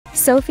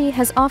Sophie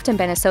has often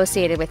been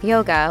associated with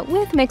yoga,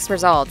 with mixed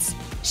results.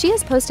 She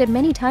has posted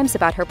many times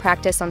about her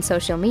practice on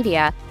social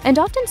media and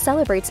often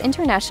celebrates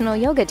International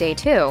Yoga Day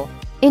too.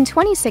 In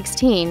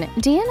 2016,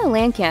 Deanna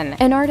Lankin,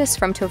 an artist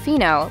from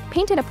Tofino,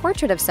 painted a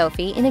portrait of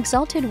Sophie in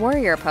exalted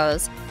warrior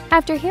pose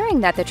after hearing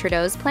that the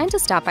Trudeaus planned to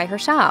stop by her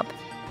shop.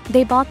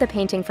 They bought the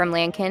painting from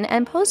Lankin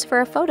and posed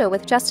for a photo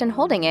with Justin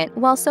holding it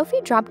while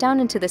Sophie dropped down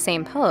into the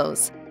same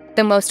pose.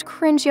 The most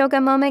cringe yoga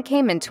moment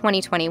came in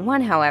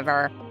 2021,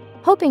 however.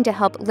 Hoping to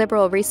help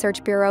Liberal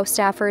Research Bureau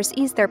staffers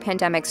ease their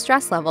pandemic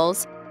stress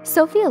levels,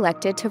 Sophie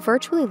elected to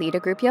virtually lead a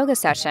group yoga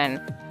session.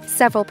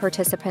 Several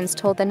participants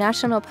told the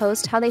National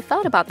Post how they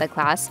felt about the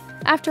class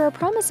after a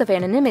promise of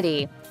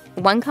anonymity.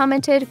 One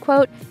commented,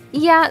 quote,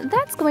 "Yeah,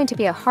 that's going to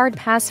be a hard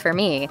pass for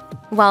me,"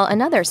 while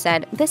another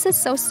said, "This is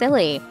so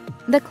silly."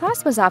 The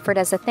class was offered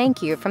as a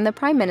thank you from the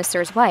Prime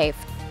Minister's wife,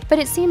 but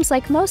it seems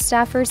like most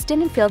staffers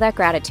didn't feel that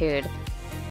gratitude.